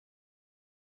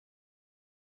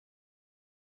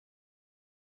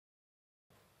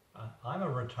I'm a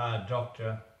retired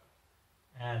doctor,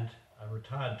 and a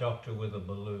retired doctor with a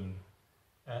balloon.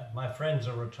 My friend's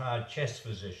a retired chest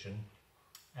physician,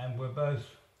 and we're both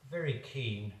very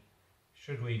keen,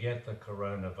 should we get the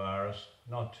coronavirus,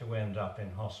 not to end up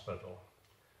in hospital.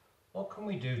 What can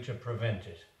we do to prevent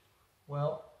it?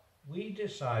 Well, we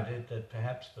decided that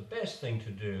perhaps the best thing to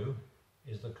do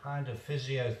is the kind of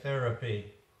physiotherapy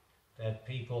that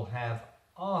people have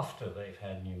after they've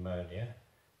had pneumonia,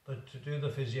 but to do the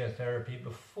physiotherapy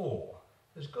before.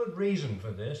 There's good reason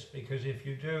for this, because if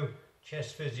you do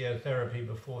chest physiotherapy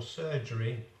before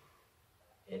surgery,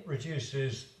 it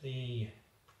reduces the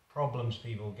problems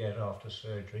people get after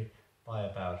surgery by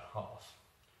about half.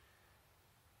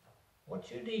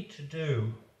 What you need to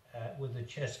do with the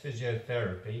chest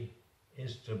physiotherapy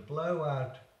is to blow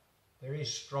out very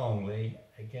strongly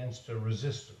against a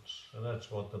resistance. So that's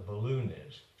what the balloon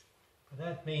is. But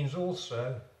that means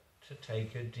also to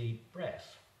take a deep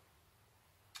breath.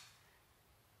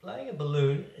 Blowing a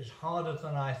balloon is harder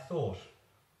than I thought.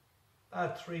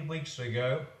 About 3 weeks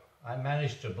ago, I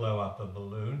managed to blow up a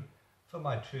balloon for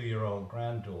my 2-year-old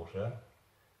granddaughter.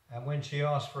 And when she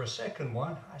asked for a second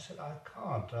one, I said, I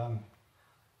can't.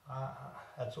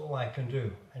 That's all I can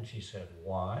do. And she said,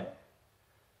 why?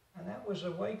 And that was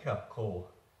a wake-up call,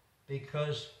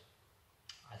 because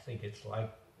I think it's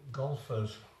like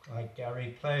golfers, like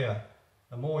Gary Player.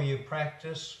 The more you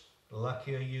practice, the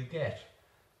luckier you get.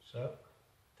 So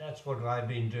that's what I've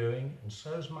been doing, and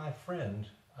so's my friend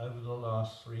over the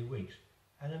last 3 weeks.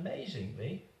 And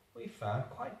amazingly, we found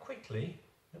quite quickly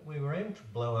that we were able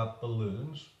to blow up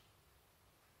balloons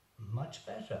much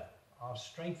better. Our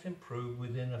strength improved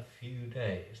within a few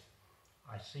days.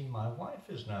 I see my wife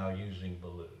is now using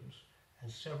balloons, and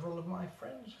several of my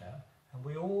friends have, and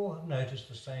we all have noticed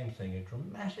the same thing, a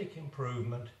dramatic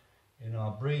improvement in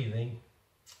our breathing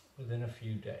within a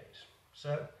few days.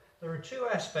 So there are two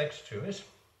aspects to it.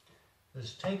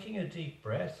 There's taking a deep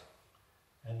breath,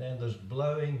 and then there's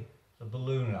blowing the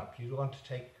balloon up. You want to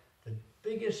take the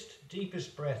biggest,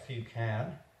 deepest breath you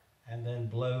can, and then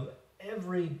blow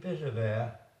every bit of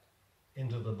air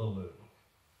into the balloon.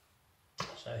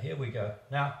 So here we go.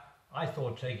 Now, I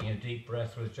thought taking a deep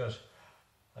breath was just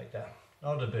like that,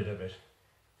 not a bit of it.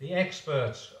 The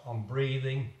experts on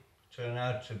breathing turn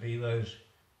out to be those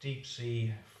deep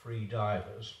sea free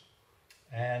divers.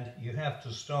 And you have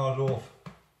to start off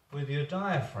with your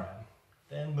diaphragm,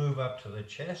 then move up to the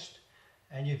chest,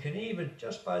 and you can even,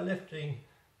 just by lifting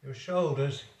your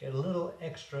shoulders, get a little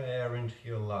extra air into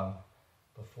your lung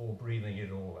before breathing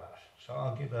it all out. So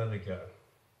I'll give that a go.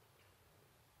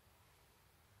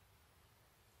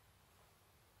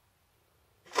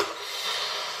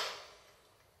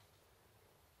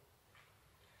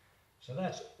 So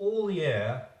that's all the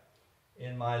air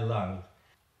in my lung.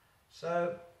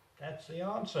 So that's the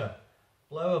answer.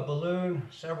 Blow a balloon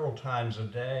several times a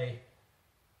day,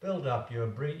 build up your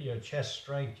chest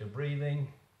strength, your breathing,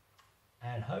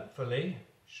 and hopefully,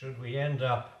 should we end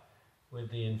up with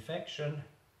the infection,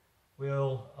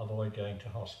 we'll avoid going to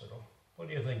hospital. What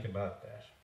do you think about that?